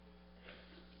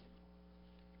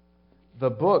The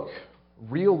book,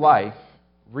 Real Life,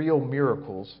 Real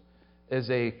Miracles, is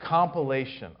a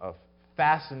compilation of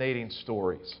fascinating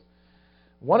stories.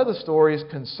 One of the stories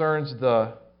concerns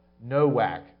the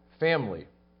Nowak family.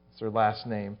 That's their last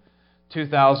name.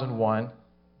 2001,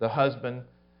 the husband,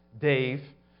 Dave,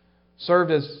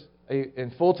 served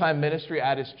in full-time ministry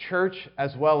at his church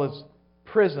as well as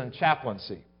prison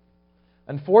chaplaincy.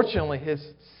 Unfortunately, his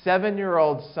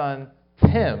 7-year-old son,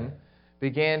 Tim,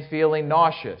 began feeling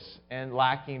nauseous and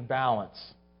lacking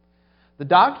balance. The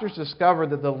doctors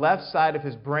discovered that the left side of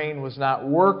his brain was not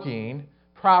working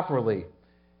properly,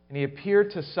 and he appeared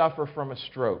to suffer from a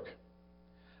stroke.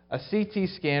 A CT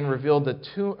scan revealed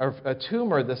a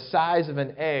tumor the size of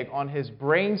an egg on his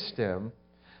brainstem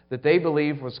that they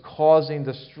believed was causing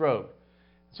the stroke.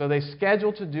 So they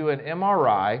scheduled to do an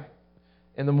MRI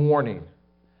in the morning.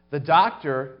 The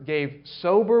doctor gave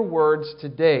sober words to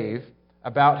Dave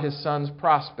about his son's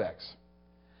prospects.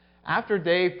 After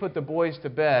Dave put the boys to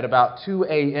bed about 2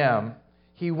 a.m.,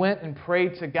 he went and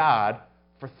prayed to God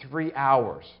for 3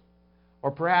 hours. Or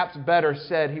perhaps better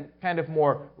said, he kind of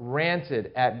more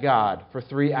ranted at God for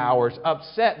 3 hours,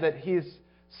 upset that his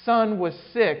son was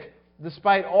sick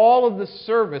despite all of the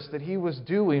service that he was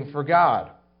doing for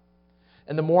God.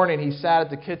 In the morning, he sat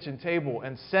at the kitchen table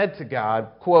and said to God,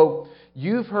 quote,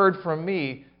 "You've heard from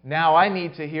me, now I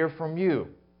need to hear from you."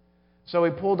 So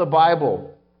he pulled a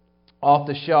Bible off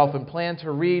the shelf and planned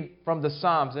to read from the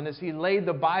Psalms. And as he laid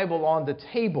the Bible on the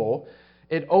table,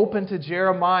 it opened to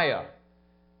Jeremiah.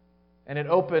 And it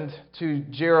opened to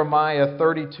Jeremiah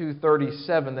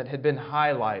 32:37 that had been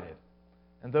highlighted.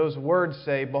 And those words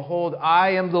say, "Behold, I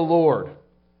am the Lord.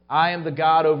 I am the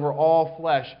God over all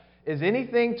flesh. Is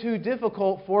anything too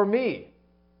difficult for me?"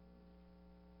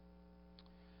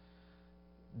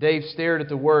 Dave stared at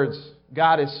the words.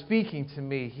 God is speaking to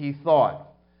me, he thought.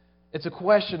 It's a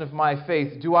question of my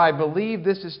faith. Do I believe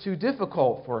this is too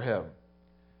difficult for him?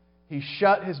 He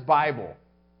shut his Bible.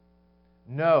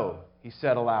 "No," he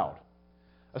said aloud.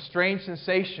 A strange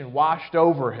sensation washed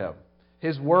over him.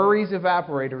 His worries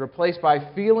evaporated, replaced by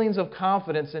feelings of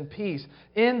confidence and peace.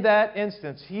 In that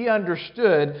instance, he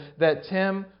understood that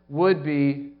Tim would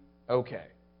be okay.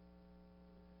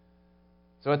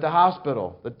 So at the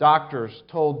hospital, the doctors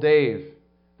told Dave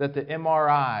that the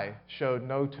MRI showed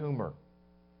no tumor.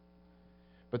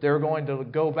 But they were going to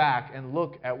go back and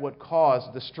look at what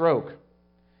caused the stroke.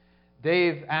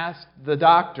 Dave asked the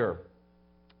doctor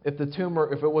if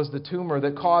it was the tumor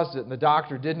that caused it, and the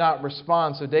doctor did not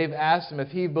respond. So Dave asked him if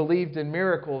he believed in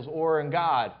miracles or in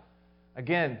God.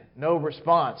 Again, no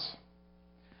response.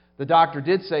 The doctor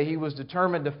did say he was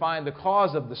determined to find the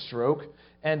cause of the stroke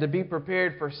and to be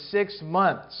prepared for 6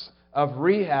 months of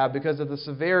rehab because of the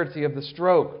severity of the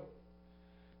stroke.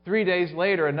 3 days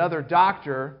later, another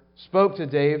doctor spoke to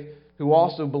Dave, who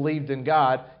also believed in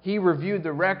God. He reviewed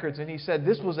the records and he said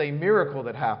this was a miracle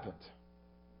that happened.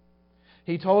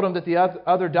 He told him that the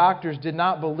other doctors did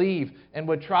not believe and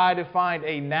would try to find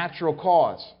a natural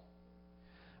cause.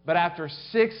 But after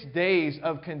 6 days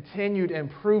of continued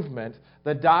improvement,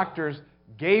 the doctors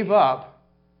gave up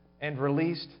and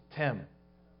released Tim.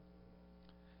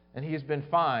 And he has been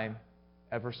fine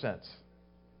ever since.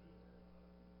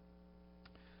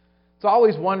 It's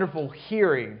always wonderful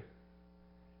hearing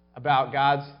about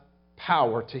God's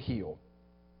power to heal.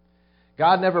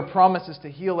 God never promises to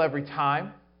heal every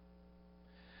time.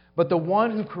 But the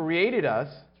one who created us,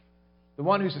 the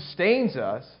one who sustains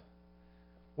us,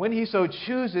 when He so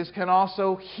chooses, can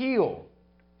also heal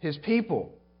His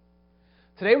people.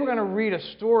 Today we're going to read a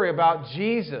story about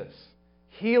Jesus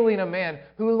healing a man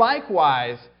who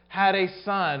likewise had a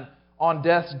son on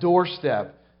death's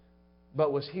doorstep,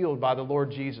 but was healed by the Lord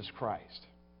Jesus Christ.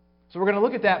 So we're going to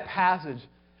look at that passage,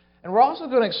 and we're also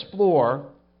going to explore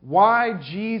why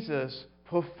Jesus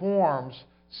performs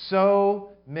so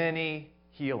many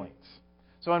healings.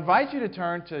 So I invite you to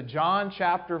turn to John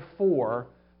chapter 4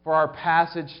 for our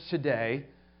passage today.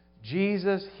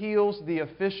 Jesus heals the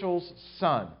official's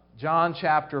son. John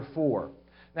chapter 4.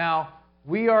 Now,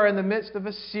 we are in the midst of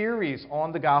a series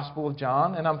on the Gospel of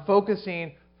John, and I'm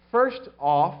focusing first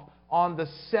off on the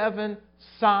 7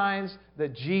 signs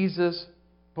that Jesus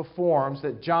performs,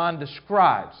 that John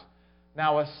describes.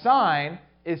 Now, a sign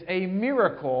is a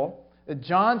miracle that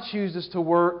John chooses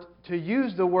to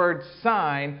use the word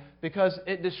sign because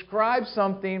it describes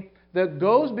something that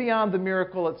goes beyond the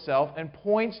miracle itself and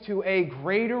points to a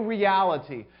greater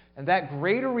reality. And that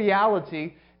greater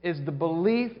reality is the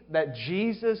belief that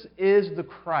Jesus is the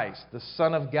Christ, the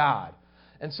Son of God.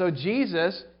 And so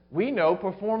Jesus, we know,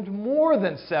 performed more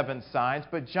than 7 signs,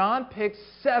 but John picks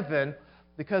 7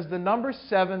 because the number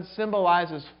 7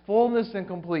 symbolizes fullness and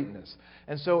completeness.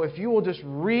 And so if you will just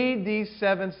read these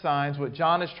 7 signs, what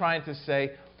John is trying to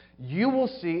say, you will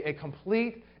see a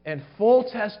complete and full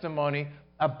testimony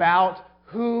about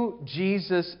who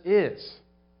Jesus is.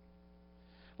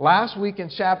 Last week in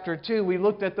chapter 2, we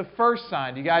looked at the first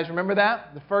sign. Do you guys remember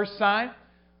that? The first sign?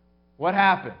 What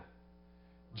happened?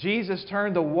 Jesus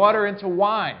turned the water into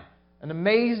wine. An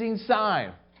amazing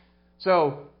sign.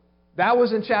 So, that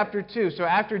was in chapter 2. So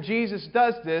after Jesus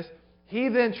does this, he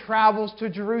then travels to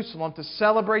Jerusalem to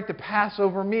celebrate the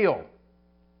Passover meal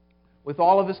with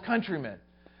all of his countrymen.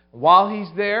 While he's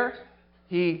there,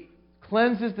 he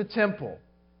cleanses the temple,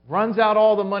 runs out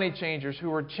all the money changers who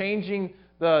were changing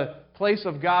the place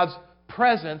of God's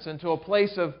presence into a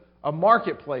place of a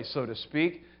marketplace, so to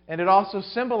speak. And it also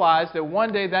symbolized that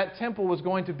one day that temple was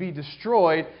going to be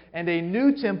destroyed and a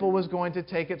new temple was going to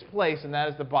take its place, and that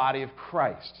is the body of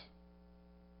Christ.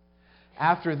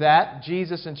 After that,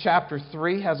 Jesus in chapter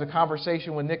 3 has a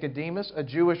conversation with Nicodemus, a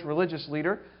Jewish religious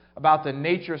leader, about the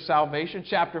nature of salvation.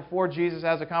 Chapter 4, Jesus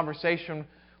has a conversation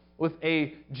with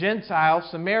a Gentile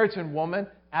Samaritan woman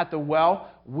at the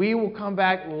well. We will come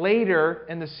back later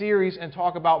in the series and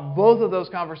talk about both of those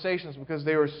conversations because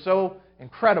they were so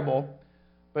incredible.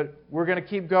 But we're going to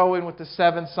keep going with the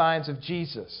 7 signs of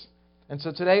Jesus. And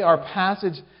so today our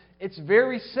passage, it's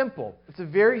very simple. It's a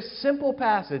very simple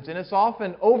passage, and it's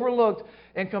often overlooked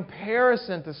in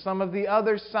comparison to some of the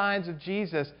other signs of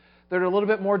Jesus that are a little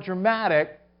bit more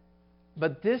dramatic.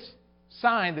 But this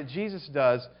sign that Jesus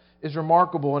does is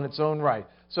remarkable in its own right.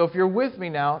 So if you're with me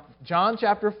now, John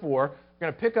chapter 4, we're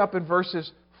going to pick up in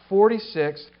verses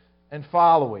 46 and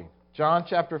following. John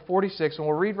chapter 46, and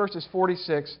we'll read verses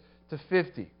 46 to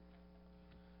 50.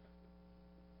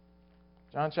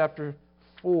 John chapter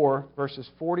 4, verses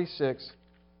 46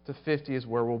 to 50 is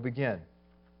where we'll begin.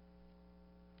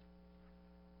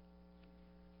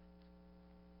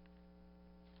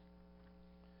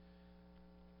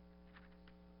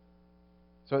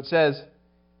 So it says,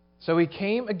 "So he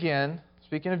came again,"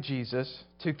 speaking of Jesus,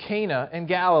 "to Cana in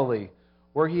Galilee,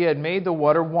 where he had made the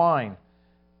water wine.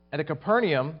 And at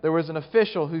Capernaum there was an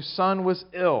official whose son was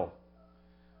ill.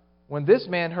 When this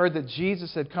man heard that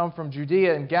Jesus had come from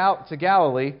Judea to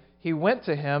Galilee, he went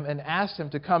to him and asked him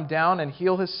to come down and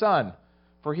heal his son,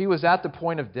 for he was at the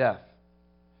point of death.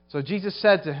 So Jesus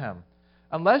said to him,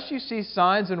 'Unless you see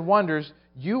signs and wonders,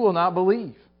 you will not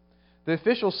believe.' The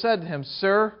official said to him,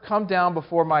 'Sir, come down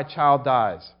before my child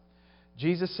dies.'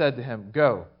 Jesus said to him,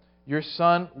 'Go, your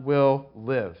son will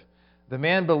live.' The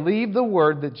man believed the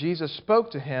word that Jesus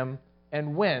spoke to him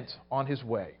and went on his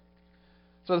way."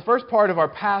 So the first part of our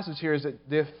passage here is that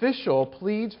the official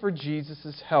pleads for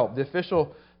Jesus' help. The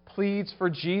official pleads for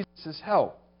Jesus'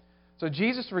 help. So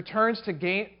Jesus returns to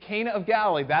Cana of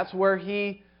Galilee. That's where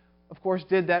he, of course,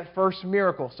 did that first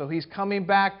miracle. So he's coming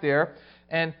back there.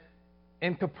 And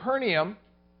in Capernaum,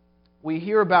 we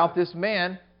hear about this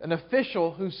man, an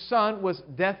official whose son was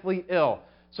deathly ill.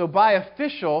 So by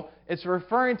official, it's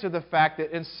referring to the fact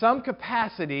that in some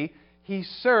capacity, he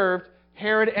served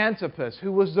Herod Antipas,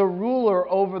 who was the ruler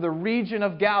over the region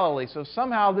of Galilee. So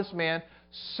somehow this man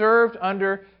served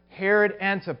under Herod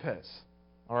Antipas.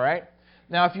 All right?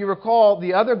 Now, if you recall,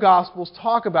 the other Gospels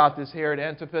talk about this Herod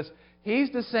Antipas.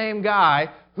 He's the same guy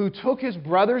who took his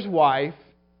brother's wife,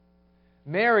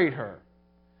 married her.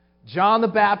 John the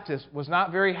Baptist was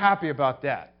not very happy about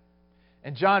that.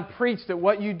 And John preached that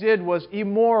what you did was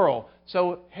immoral.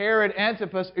 So Herod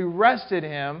Antipas arrested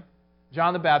him,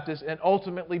 John the Baptist, and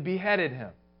ultimately beheaded him.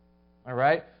 All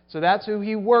right? So that's who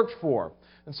he worked for.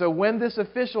 And so when this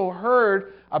official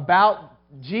heard about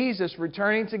Jesus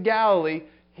returning to Galilee,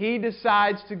 he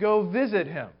decides to go visit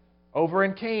him over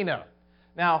in Cana.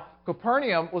 Now,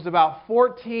 Capernaum was about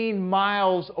 14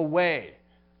 miles away.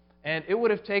 And it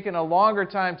would have taken a longer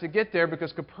time to get there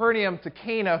because Capernaum to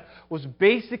Cana was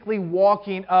basically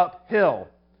walking uphill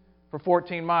for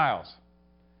 14 miles.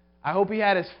 I hope he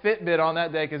had his Fitbit on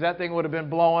that day because that thing would have been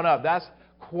blowing up. That's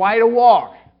quite a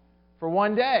walk for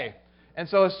one day. And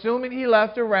so assuming he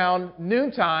left around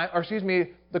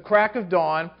the crack of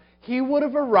dawn, he would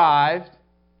have arrived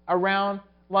around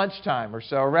lunchtime or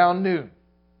so, around noon.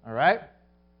 All right?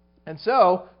 And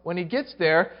so when he gets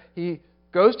there, he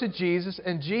goes to Jesus,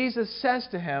 and Jesus says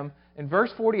to him in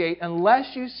verse 48,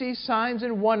 "Unless you see signs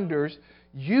and wonders,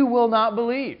 you will not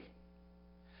believe."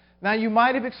 Now, you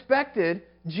might have expected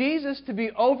Jesus to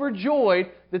be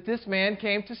overjoyed that this man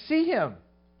came to see him.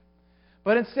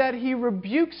 But instead, he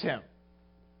rebukes him.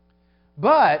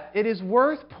 But it is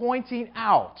worth pointing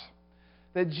out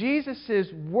that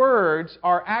Jesus' words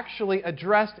are actually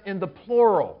addressed in the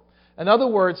plural. In other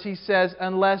words, he says,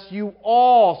 unless you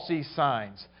all see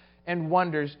signs and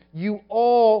wonders, you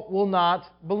all will not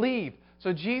believe.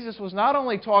 So Jesus was not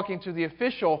only talking to the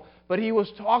official, but he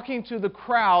was talking to the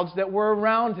crowds that were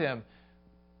around him.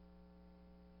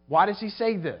 Why does he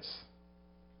say this?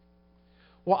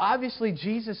 Well, obviously,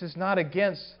 Jesus is not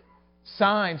against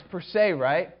signs per se,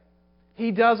 right?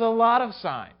 He does a lot of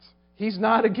signs. He's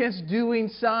not against doing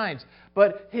signs.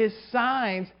 But his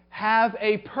signs have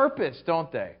a purpose,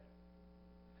 don't they?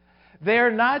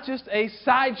 They're not just a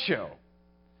sideshow.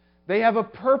 They have a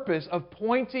purpose of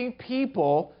pointing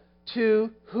people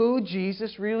to who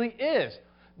Jesus really is.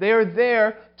 They are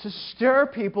there to stir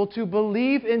people to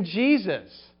believe in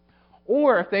Jesus.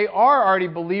 Or if they are already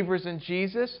believers in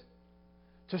Jesus,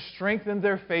 to strengthen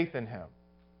their faith in Him.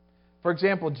 For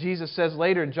example, Jesus says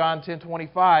later in John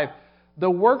 10:25, "The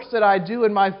works that I do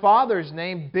in my Father's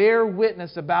name bear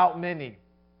witness about me."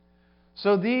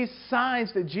 So these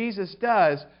signs that Jesus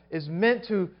does is meant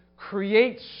to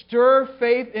stir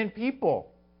faith in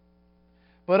people.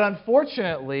 But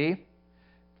unfortunately,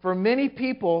 for many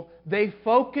people, they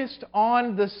focused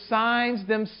on the signs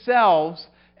themselves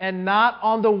and not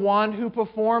on the one who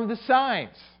performed the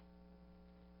signs.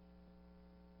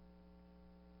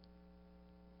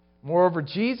 Moreover,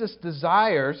 Jesus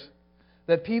desires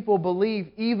that people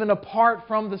believe even apart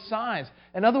from the signs.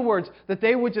 In other words, that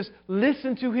they would just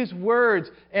listen to His words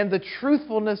and the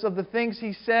truthfulness of the things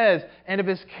He says and of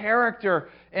His character,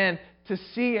 and to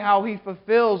see how He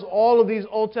fulfills all of these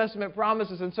Old Testament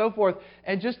promises and so forth,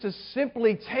 and just to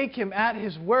simply take Him at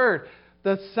His word.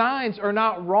 The signs are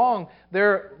not wrong.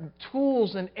 They're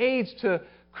tools and aids to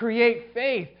create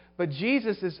faith. But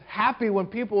Jesus is happy when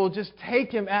people will just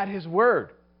take Him at His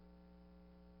word.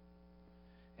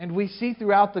 And we see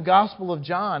throughout the Gospel of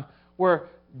John where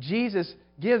Jesus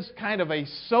gives kind of a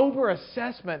sober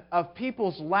assessment of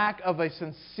people's lack of a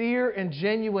sincere and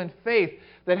genuine faith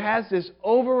that has this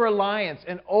over-reliance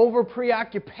and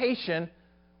over-preoccupation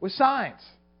with signs.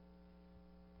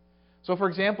 So, for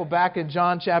example, back in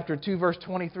John chapter 2, verse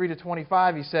 23 to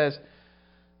 25, it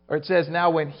says, "Now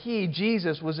when He,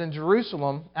 Jesus, was in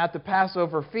Jerusalem at the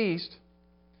Passover feast,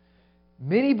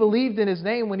 many believed in His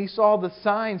name when He saw the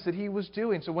signs that He was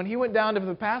doing." So when He went down to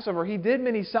the Passover, He did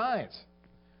many signs.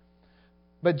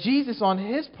 But Jesus, on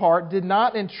His part, did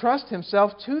not entrust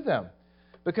Himself to them,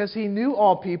 because He knew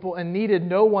all people and needed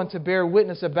no one to bear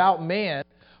witness about man,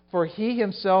 for He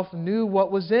Himself knew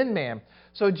what was in man.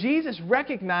 So Jesus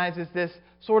recognizes this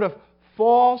sort of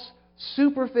false,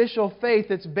 superficial faith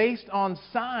that's based on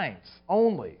signs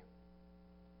only.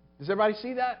 Does everybody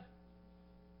see that?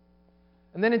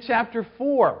 And then in chapter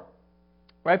 4,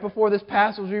 right before this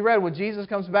passage we read, when Jesus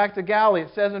comes back to Galilee,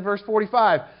 it says in verse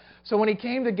 45, "So when He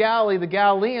came to Galilee, the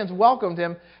Galileans welcomed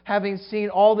Him, having seen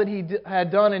all that He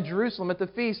had done in Jerusalem at the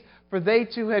feast, for they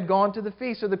too had gone to the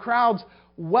feast." So the crowds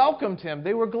welcomed Him.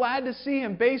 They were glad to see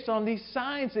Him based on these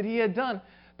signs that He had done.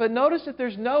 But notice that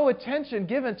there's no attention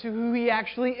given to who He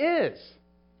actually is.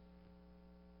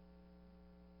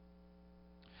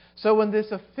 So when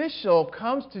this official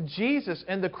comes to Jesus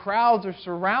and the crowds are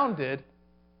surrounded,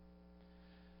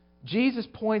 Jesus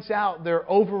points out their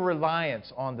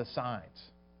over-reliance on the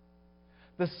signs.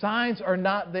 The signs are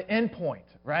not the end point,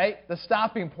 right? The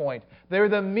stopping point. They're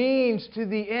the means to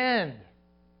the end.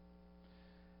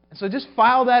 And so just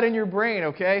file that in your brain,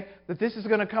 okay? That this is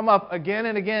going to come up again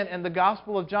and again in the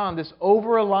Gospel of John, this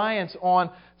over-reliance on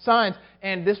signs.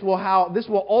 And this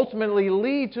will ultimately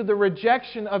lead to the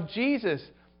rejection of Jesus.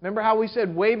 Remember how we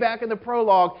said way back in the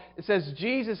prologue, it says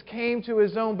Jesus came to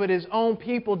His own, but His own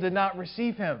people did not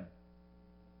receive Him.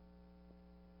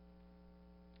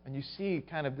 And you see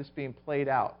kind of this being played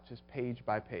out just page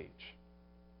by page.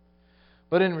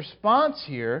 But in response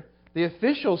here, the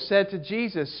official said to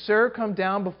Jesus, "Sir, come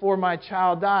down before my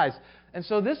child dies." And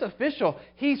so this official,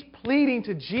 he's pleading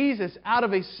to Jesus out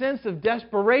of a sense of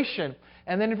desperation.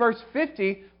 And then in verse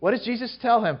 50, what does Jesus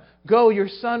tell him? "Go, your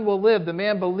son will live." The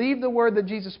man believed the word that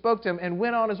Jesus spoke to him and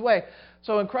went on his way.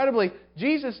 So incredibly,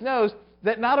 Jesus knows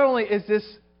that not only is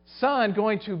this son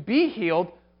going to be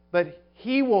healed, but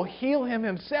He will heal him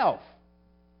Himself.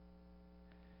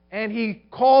 And He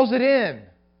calls it in.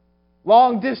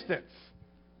 Long distance.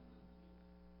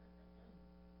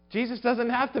 Jesus doesn't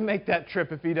have to make that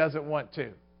trip if He doesn't want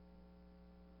to.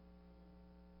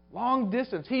 Long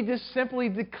distance. He just simply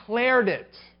declared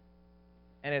it.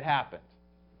 And it happened.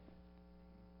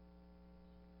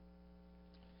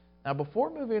 Now, before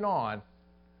moving on,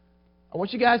 I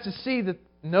want you guys to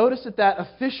notice that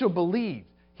official believed.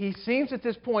 He seems at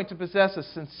this point to possess a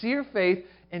sincere faith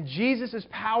in Jesus'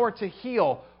 power to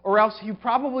heal, or else he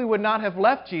probably would not have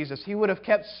left Jesus. He would have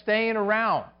kept staying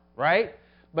around, right?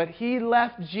 but he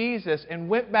left Jesus and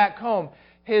went back home.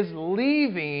 His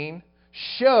leaving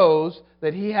shows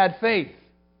that he had faith.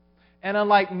 And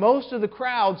unlike most of the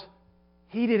crowds,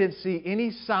 he didn't see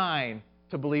any sign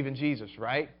to believe in Jesus,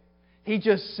 right? He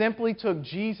just simply took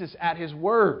Jesus at His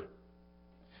word.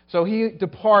 So he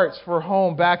departs for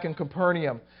home back in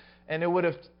Capernaum. And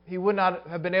he would not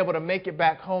have been able to make it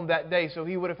back home that day, so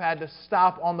he would have had to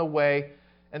stop on the way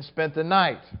and spent the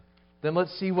night. Then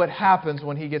let's see what happens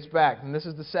when he gets back. And this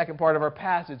is the second part of our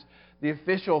passage. The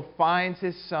official finds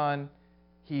his son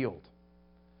healed.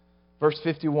 Verse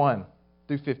 51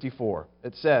 through 54.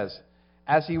 It says,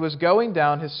 "As he was going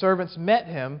down, his servants met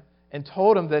him and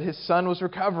told him that his son was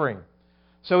recovering.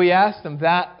 So he asked them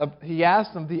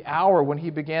the hour when he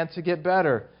began to get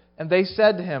better. And they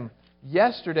said to him,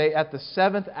 'Yesterday at the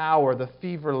 7th hour the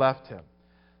fever left him.'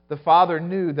 The father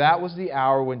knew that was the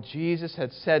hour when Jesus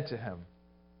had said to him,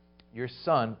 'Your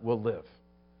son will live.'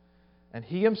 And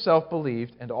he himself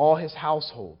believed, and all his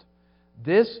household.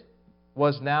 This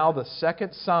was now the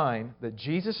second sign that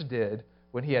Jesus did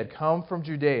when he had come from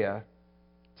Judea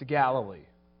to Galilee."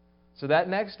 So that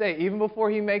next day, even before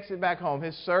he makes it back home,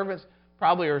 his servants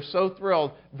probably are so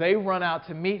thrilled, they run out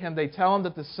to meet him. They tell him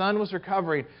that the son was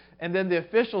recovering. And then the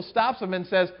official stops him and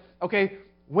says, "Okay,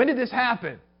 when did this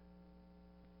happen?"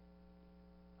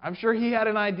 I'm sure he had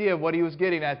an idea of what he was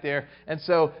getting at there. And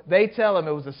so they tell him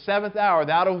it was the 7th hour.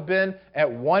 That would have been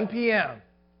at 1 p.m.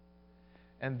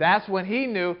 And that's when he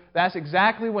knew, that's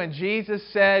exactly when Jesus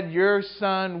said, "Your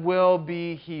son will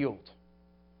be healed."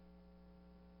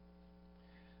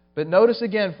 But notice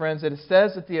again, friends, that it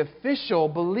says that the official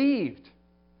believed.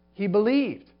 He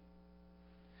believed.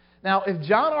 Now, if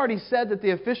John already said that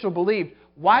the official believed,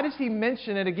 why does he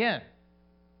mention it again?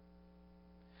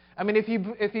 I mean,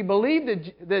 if he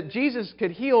believed that Jesus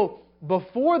could heal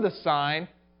before the sign,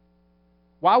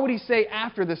 why would he say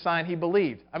after the sign he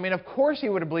believed? I mean, of course he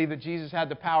would have believed that Jesus had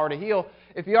the power to heal.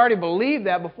 If he already believed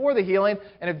that before the healing,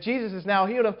 and if Jesus has now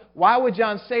healed him, why would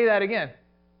John say that again?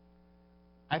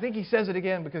 I think he says it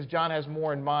again because John has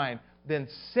more in mind than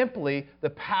simply the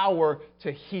power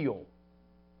to heal.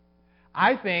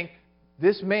 I think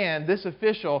this man, this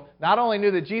official, not only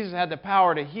knew that Jesus had the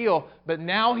power to heal, but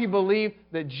now he believed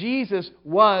that Jesus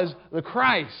was the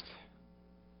Christ.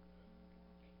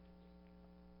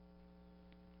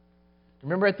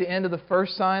 Remember at the end of the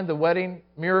first sign, the wedding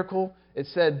miracle? It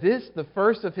said, "This, the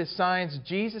first of his signs,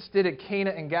 Jesus did at Cana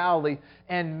in Galilee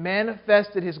and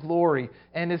manifested his glory,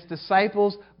 and his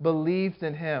disciples believed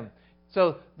in him."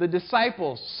 So the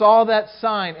disciples saw that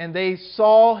sign and they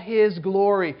saw his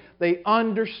glory. They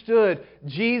understood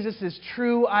Jesus'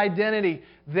 true identity.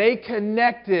 They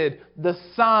connected the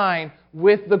sign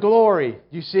with the glory.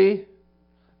 You see?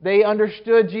 They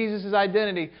understood Jesus'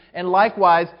 identity. And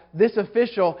likewise, this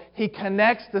official, he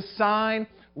connects the sign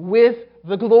with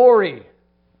the glory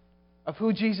of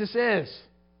who Jesus is.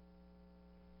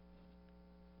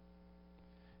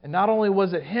 And not only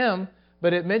was it him,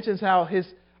 but it mentions how his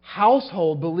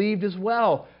household believed as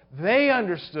well. They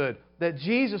understood that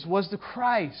Jesus was the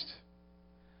Christ.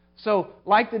 So,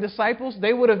 like the disciples,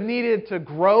 they would have needed to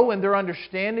grow in their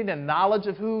understanding and knowledge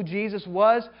of who Jesus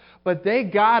was, but they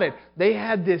got it. They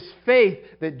had this faith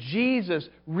that Jesus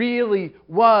really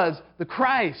was the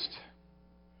Christ.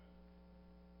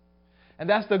 And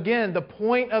that's, again, the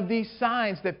point of these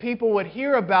signs, that people would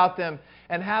hear about them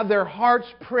and have their hearts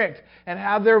pricked and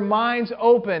have their minds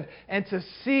opened and to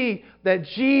see that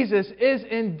Jesus is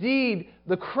indeed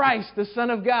the Christ, the Son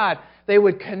of God. They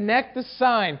would connect the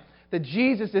sign that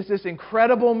Jesus is this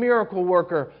incredible miracle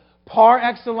worker, par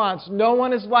excellence. No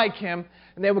one is like him.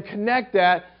 And they would connect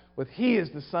that with He is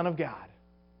the Son of God.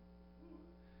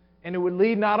 And it would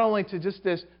lead not only to just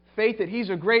this faith that He's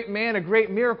a great man, a great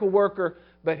miracle worker,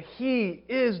 but He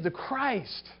is the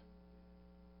Christ.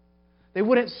 They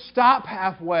wouldn't stop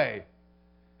halfway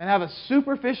and have a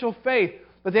superficial faith,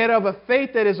 but they'd have a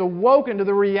faith that is awoken to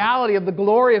the reality of the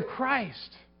glory of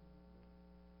Christ.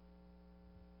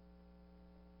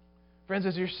 Friends,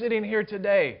 as you're sitting here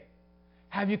today,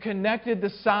 have you connected the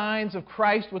signs of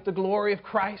Christ with the glory of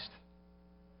Christ?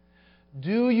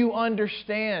 Do you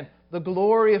understand the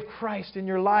glory of Christ in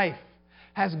your life?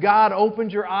 Has God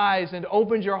opened your eyes and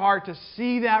opened your heart to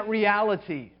see that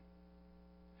reality?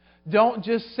 Don't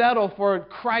just settle for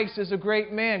Christ is a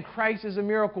great man, Christ is a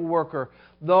miracle worker.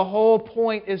 The whole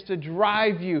point is to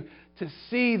drive you to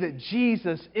see that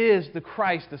Jesus is the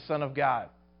Christ, the Son of God.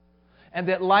 And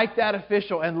that like that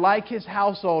official and like his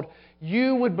household,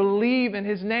 you would believe in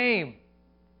His name.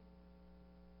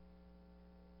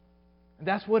 And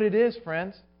that's what it is,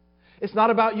 friends. It's not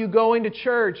about you going to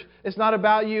church. It's not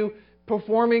about you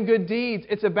performing good deeds.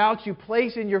 It's about you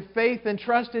placing your faith and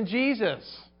trust in Jesus.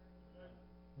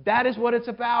 That is what it's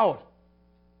about.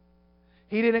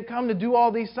 He didn't come to do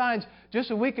all these signs just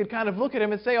so we could kind of look at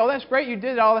Him and say, oh, that's great, you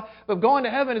did all that. But going to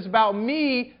heaven is about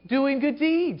me doing good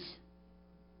deeds.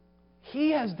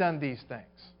 He has done these things.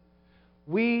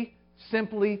 We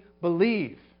simply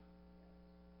believe.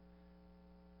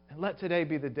 And let today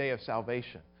be the day of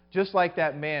salvation. Just like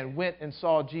that man went and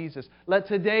saw Jesus, let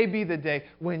today be the day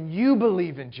when you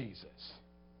believe in Jesus.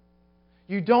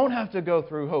 You don't have to go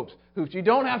through hoops. You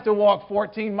don't have to walk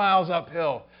 14 miles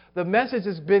uphill. The message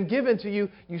has been given to you.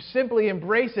 You simply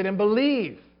embrace it and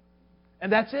believe.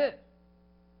 And that's it.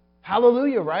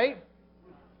 Hallelujah, right?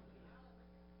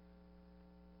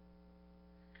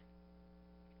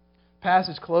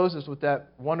 Passage closes with that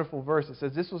wonderful verse. It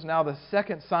says, this was now the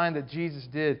second sign that Jesus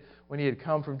did when He had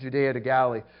come from Judea to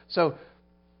Galilee. So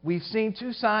we've seen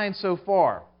 2 signs so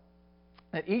far,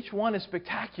 and each one is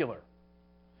spectacular.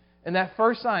 In that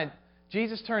first sign,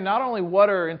 Jesus turned not only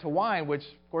water into wine, which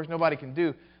of course nobody can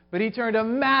do, but He turned a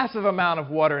massive amount of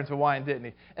water into wine, didn't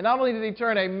He? And not only did He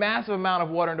turn a massive amount of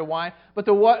water into wine, but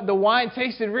the wine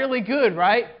tasted really good,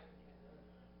 right?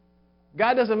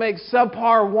 God doesn't make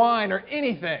subpar wine or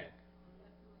anything.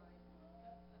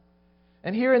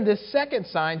 And here in this second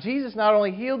sign, Jesus not only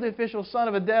healed the official son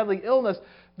of a deadly illness,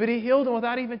 but He healed him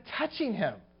without even touching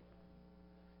him.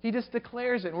 He just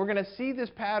declares it. And we're going to see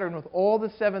this pattern with all the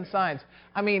 7 signs.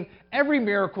 I mean, every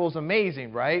miracle is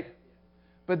amazing, right?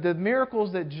 But the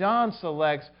miracles that John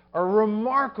selects are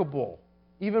remarkable,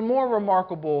 even more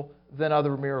remarkable than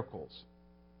other miracles.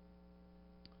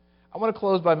 I want to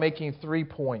close by making 3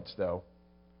 points, though,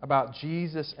 about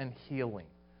Jesus and healing,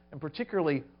 and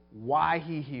particularly why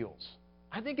He heals.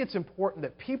 I think it's important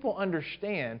that people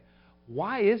understand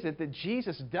why is it that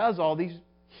Jesus does all these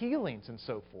healings and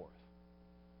so forth.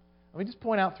 Let me just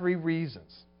point out 3 reasons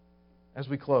as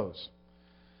we close.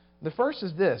 The first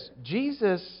is this: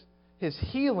 Jesus, His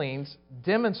healings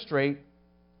demonstrate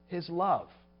His love.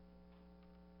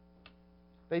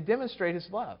 They demonstrate His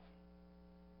love.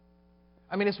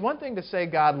 I mean, it's one thing to say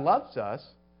God loves us,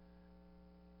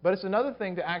 but it's another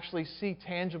thing to actually see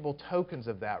tangible tokens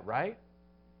of that, right?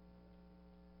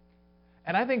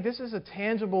 And I think this is a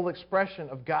tangible expression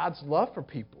of God's love for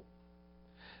people.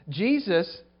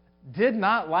 Jesus did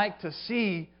not like to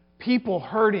see people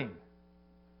hurting.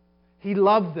 He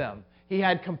loved them. He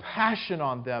had compassion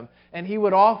on them. And He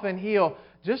would often heal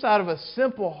just out of a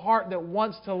simple heart that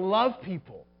wants to love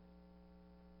people.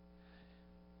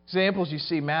 Examples you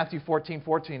see, Matthew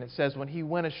 14:14, it says, when He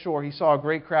went ashore, He saw a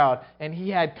great crowd, and He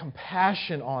had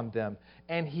compassion on them,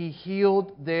 and He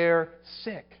healed their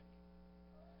sick.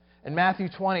 In Matthew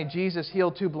 20, Jesus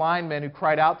healed 2 blind men who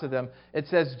cried out to them. It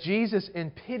says, Jesus in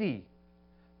pity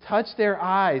touched their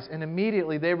eyes, and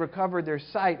immediately they recovered their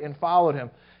sight and followed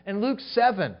Him. In Luke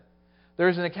 7,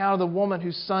 there's an account of the woman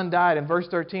whose son died. In verse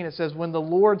 13, it says, when the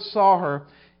Lord saw her,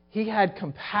 He had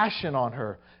compassion on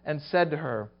her and said to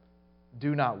her,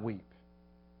 do not weep.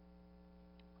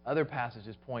 Other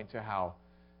passages point to how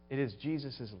it is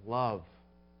Jesus' love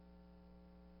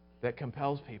that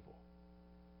compels people.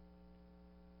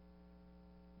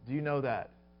 Do you know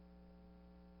that?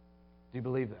 Do you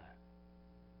believe that?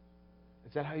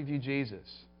 Is that how you view Jesus?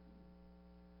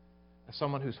 As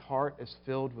someone whose heart is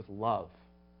filled with love,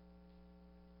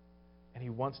 and He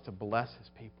wants to bless His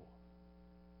people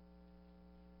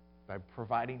by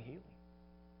providing healing.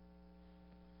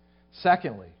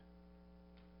 Secondly,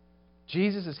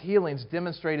 Jesus' healings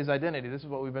demonstrate His identity. This is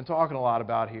what we've been talking a lot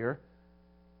about here.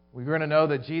 We're going to know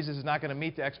that Jesus is not going to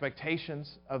meet the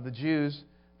expectations of the Jews.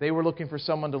 They were looking for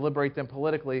someone to liberate them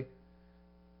politically.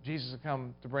 Jesus has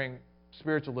come to bring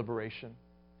spiritual liberation.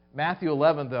 Matthew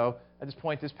 11, though, I just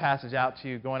point this passage out to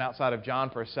you, going outside of John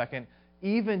for a second.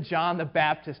 Even John the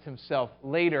Baptist himself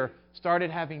later started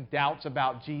having doubts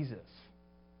about Jesus,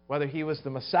 whether He was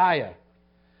the Messiah.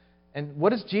 And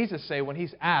what does Jesus say when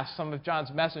He's asked? Some of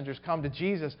John's messengers come to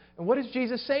Jesus, and what does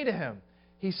Jesus say to him?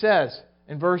 He says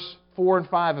in verse 4 and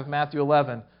 5 of Matthew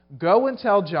 11, go and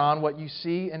tell John what you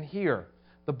see and hear.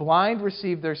 The blind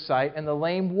receive their sight, and the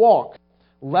lame walk.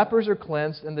 Lepers are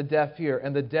cleansed, and the deaf hear,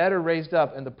 and the dead are raised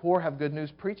up, and the poor have good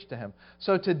news preached to him.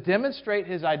 So to demonstrate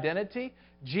His identity,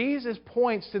 Jesus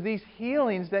points to these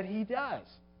healings that He does.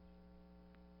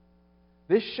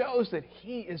 This shows that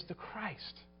He is the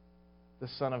Christ, the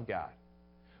Son of God.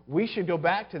 We should go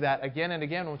back to that again and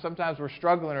again when sometimes we're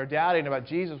struggling or doubting about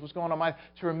Jesus, what's going on in my life,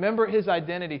 to remember His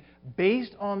identity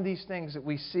based on these things that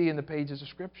we see in the pages of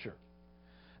Scripture.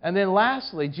 And then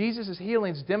lastly, Jesus'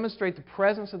 healings demonstrate the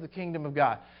presence of the kingdom of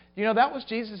God. You know, that was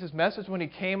Jesus' message when He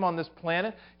came on this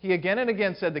planet. He again and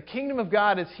again said, the kingdom of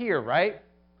God is here, right?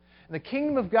 And the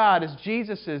kingdom of God is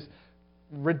Jesus'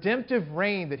 redemptive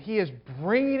reign that He is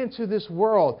bringing into this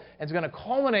world and is going to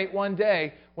culminate one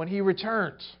day when He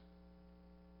returns.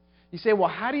 You say, well,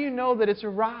 how do you know that it's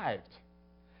arrived?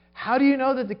 How do you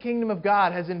know that the kingdom of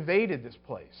God has invaded this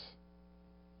place?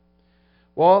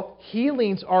 Well,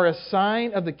 healings are a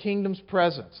sign of the kingdom's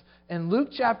presence. In Luke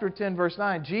chapter 10, verse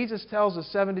 9, Jesus tells the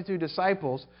 72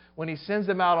 disciples when He sends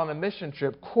them out on a mission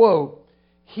trip, quote,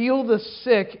 heal the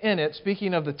sick in it,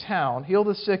 speaking of the town, heal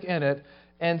the sick in it,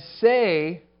 and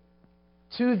say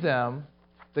to them,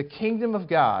 the kingdom of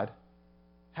God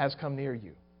has come near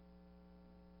you.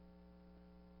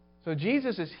 So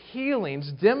Jesus'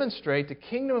 healings demonstrate the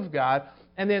kingdom of God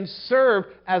and then serve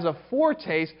as a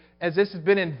foretaste as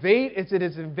it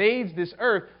invades this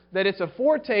earth, that it's a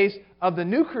foretaste of the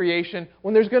new creation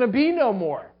when there's going to be no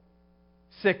more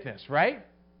sickness, right?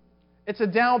 It's a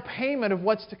down payment of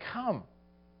what's to come.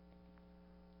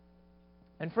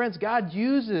 And friends, God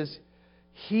uses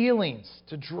healings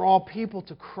to draw people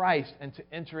to Christ and to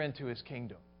enter into His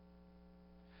kingdom.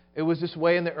 It was this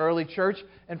way in the early church,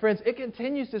 and friends, it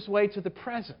continues this way to the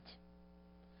present.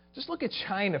 Just look at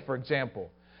China, for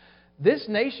example. This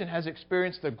nation has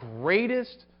experienced the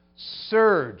greatest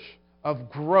surge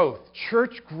of growth,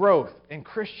 church growth in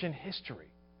Christian history.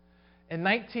 In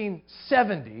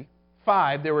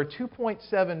 1975, there were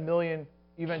 2.7 million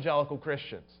evangelical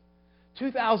Christians.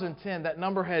 2010, that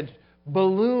number had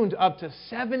ballooned up to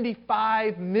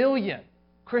 75 million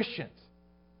Christians.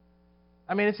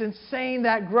 I mean, it's insane,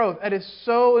 that growth. That is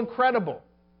so incredible.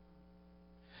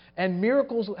 And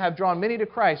miracles have drawn many to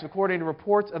Christ. According to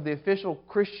reports of the official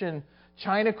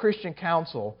China Christian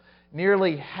Council,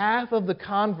 nearly half of the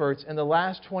converts in the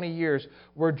last 20 years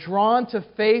were drawn to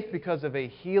faith because of a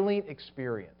healing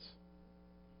experience.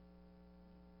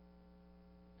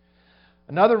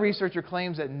 Another researcher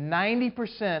claims that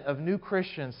 90% of new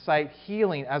Christians cite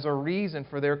healing as a reason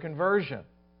for their conversion.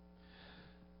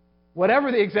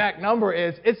 Whatever the exact number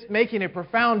is, it's making a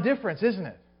profound difference, isn't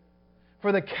it?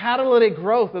 For the catalytic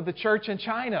growth of the church in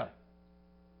China.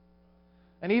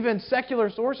 And even secular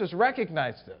sources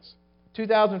recognize this.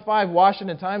 2005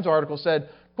 Washington Times article said,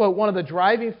 quote, one of the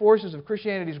driving forces of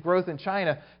Christianity's growth in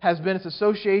China has been its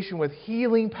association with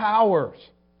healing powers,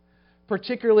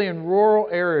 particularly in rural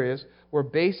areas where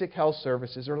basic health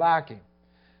services are lacking.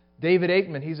 David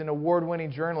Aikman, he's an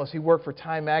award-winning journalist. He worked for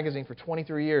Time magazine for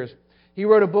 23 years. He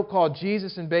wrote a book called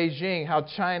Jesus in Beijing,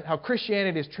 how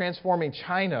Christianity is transforming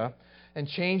China and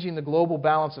changing the global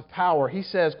balance of power. He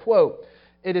says, quote,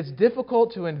 it is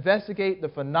difficult to investigate the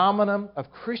phenomenon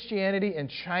of Christianity in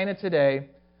China today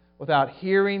without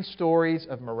hearing stories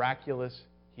of miraculous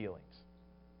healings.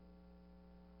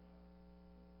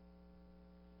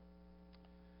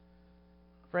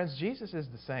 Friends, Jesus is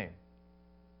the same.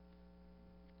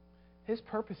 His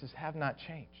purposes have not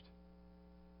changed.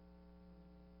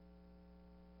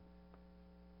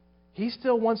 He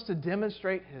still wants to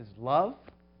demonstrate His love,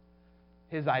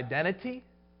 His identity,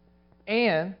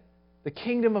 and the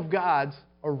kingdom of God's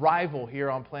arrival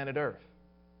here on planet Earth.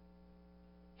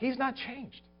 He's not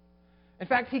changed. In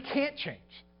fact, He can't change.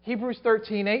 Hebrews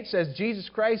 13:8 says Jesus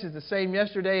Christ is the same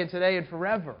yesterday and today and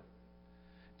forever.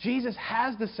 Jesus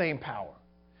has the same power.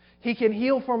 He can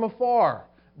heal from afar,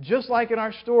 just like in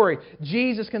our story.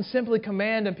 Jesus can simply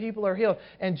command and people are healed.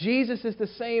 And Jesus is the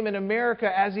same in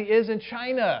America as He is in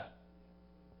China.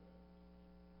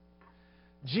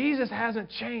 Jesus hasn't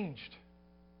changed.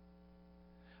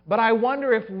 But I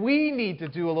wonder if we need to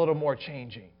do a little more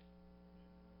changing.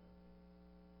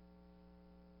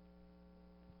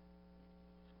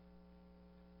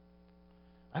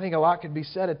 I think a lot could be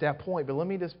said at that point, but let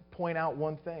me just point out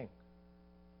one thing.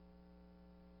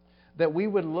 That we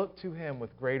would look to Him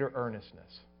with greater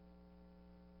earnestness.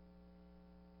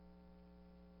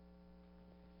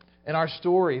 In our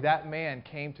story, that man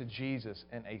came to Jesus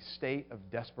in a state of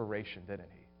desperation, didn't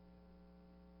he?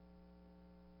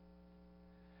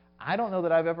 I don't know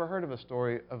that I've ever heard of a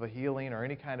story of a healing or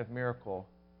any kind of miracle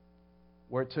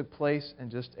where it took place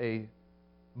in just a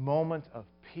moment of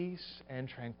peace and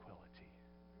tranquility.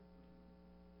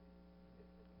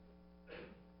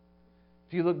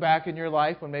 If you look back in your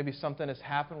life when maybe something has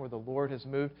happened where the Lord has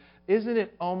moved, isn't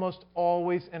it almost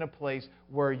always in a place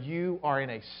where you are in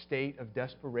a state of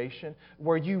desperation,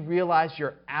 where you realize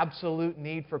your absolute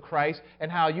need for Christ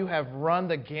and how you have run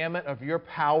the gamut of your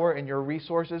power and your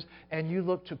resources, and you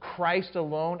look to Christ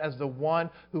alone as the one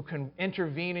who can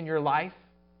intervene in your life?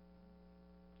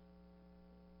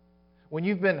 when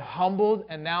you've been humbled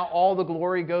and now all the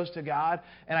glory goes to God.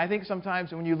 And I think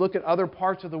sometimes when you look at other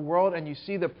parts of the world and you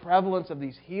see the prevalence of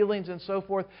these healings and so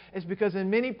forth, it's because in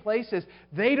many places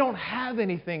they don't have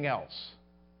anything else.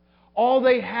 All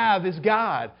they have is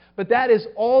God, but that is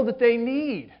all that they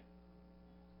need.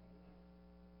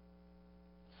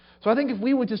 So I think if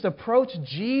we would just approach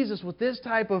Jesus with this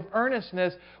type of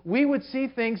earnestness, we would see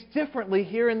things differently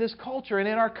here in this culture and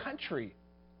in our country.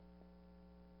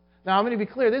 Now, I'm going to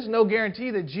be clear, there's no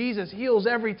guarantee that Jesus heals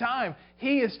every time.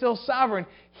 He is still sovereign.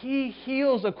 He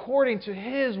heals according to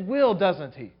His will,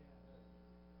 doesn't He?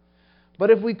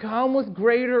 But if we come with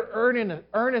greater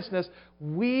earnestness,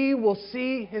 we will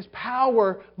see His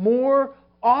power more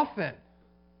often.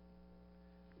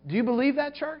 Do you believe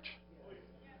that, church?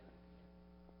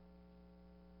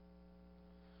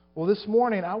 Well, this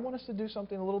morning, I want us to do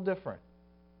something a little different.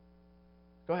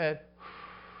 Go ahead.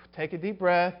 Take a deep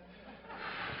breath.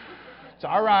 It's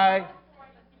all right.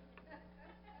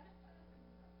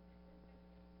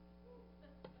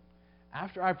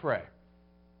 After I pray,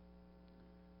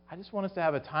 I just want us to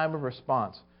have a time of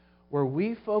response where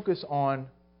we focus on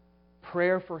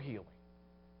prayer for healing.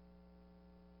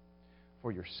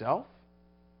 For yourself,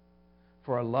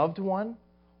 for a loved one,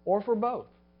 or for both.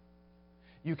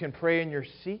 You can pray in your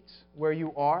seats where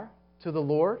you are to the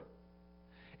Lord.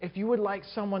 If you would like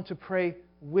someone to pray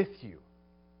with you,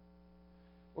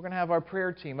 we're going to have our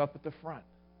prayer team up at the front.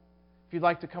 If you'd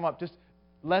like to come up, just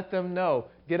let them know.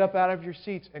 Get up out of your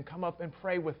seats and come up and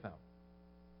pray with them.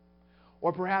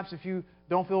 Or perhaps if you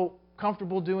don't feel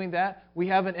comfortable doing that, we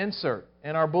have an insert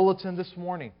in our bulletin this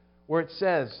morning where it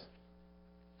says,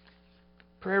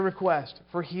 prayer request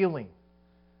for healing,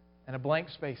 and a blank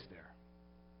space there.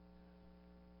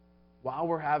 While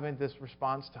we're having this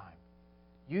response time,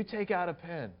 you take out a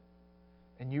pen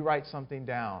and you write something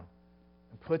down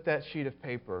and put that sheet of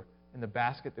paper in the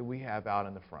basket that we have out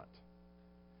in the front.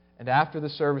 And after the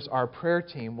service, our prayer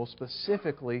team will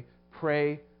specifically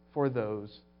pray for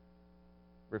those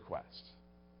requests.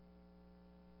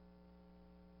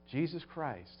 Jesus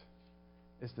Christ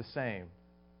is the same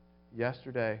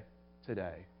yesterday,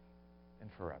 today, and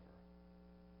forever.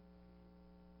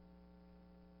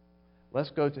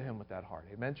 Let's go to Him with that heart.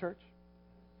 Amen, church?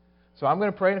 So I'm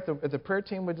going to pray, and if the prayer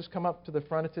team would just come up to the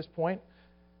front at this point,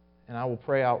 and I will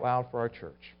pray out loud for our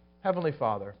church. Heavenly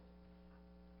Father,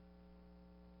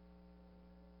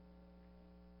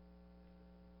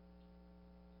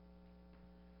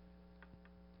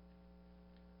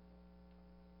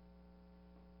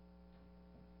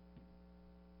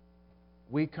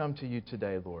 we come to You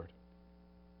today, Lord.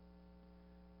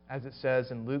 As it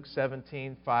says in Luke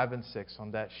 17, 5 and 6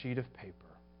 on that sheet of paper,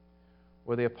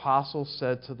 where the apostles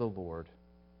said to the Lord,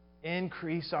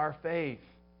 increase our faith.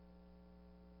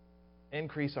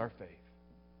 Increase our faith.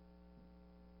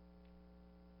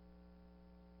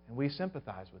 And we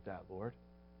sympathize with that, Lord.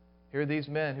 Here are these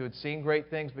men who had seen great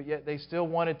things, but yet they still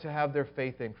wanted to have their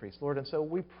faith increased, Lord. And so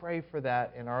we pray for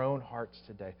that in our own hearts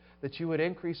today, that You would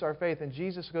increase our faith. And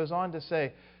Jesus goes on to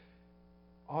say,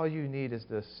 all you need is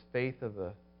this faith of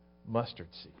a mustard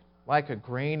seed, like a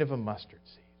grain of a mustard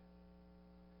seed.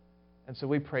 And so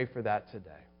we pray for that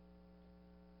today.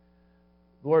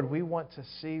 Lord, we want to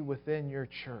see within Your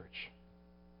church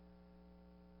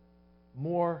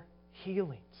more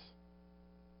healings.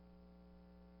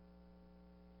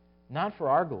 Not for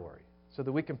our glory, so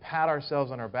that we can pat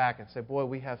ourselves on our back and say, boy,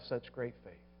 we have such great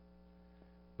faith,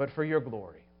 but for Your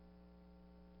glory.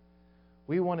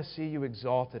 We want to see You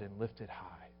exalted and lifted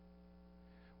high.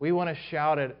 We want to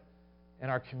shout it in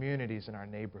our communities and our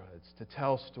neighborhoods to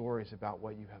tell stories about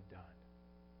what You have done.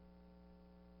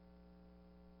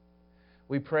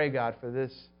 We pray, God, for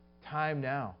this time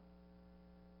now,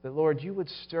 that, Lord, You would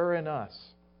stir in us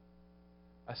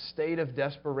a state of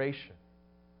desperation,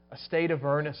 a state of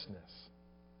earnestness,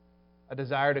 a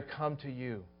desire to come to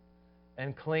You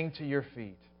and cling to Your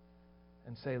feet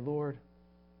and say, Lord,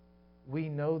 we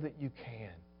know that You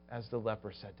can, as the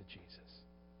leper said to Jesus.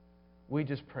 We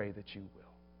just pray that You will.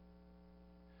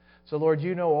 So, Lord,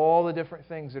 You know all the different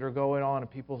things that are going on in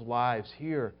people's lives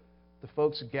here, the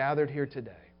folks gathered here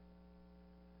today,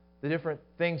 the different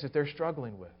things that they're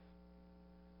struggling with.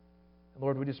 And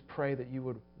Lord, we just pray that You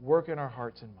would work in our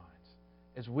hearts and minds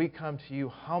as we come to You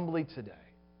humbly today,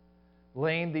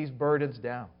 laying these burdens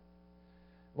down.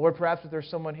 Lord, perhaps if there's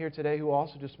someone here today who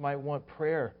also just might want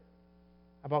prayer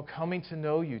about coming to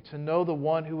know You, to know the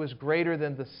one who is greater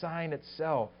than the sign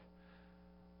itself,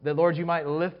 that, Lord, You might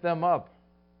lift them up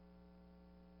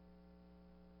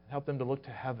and help them to look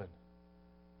to heaven,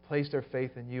 place their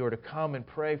faith in You, or to come and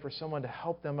pray for someone to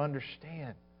help them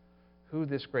understand who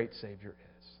this great Savior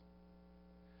is.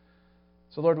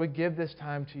 So, Lord, we give this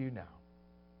time to you now.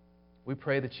 We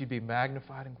pray that you be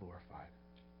magnified and glorified.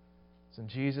 It's in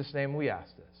Jesus' name we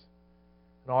ask this.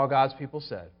 And all God's people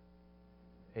said,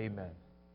 Amen.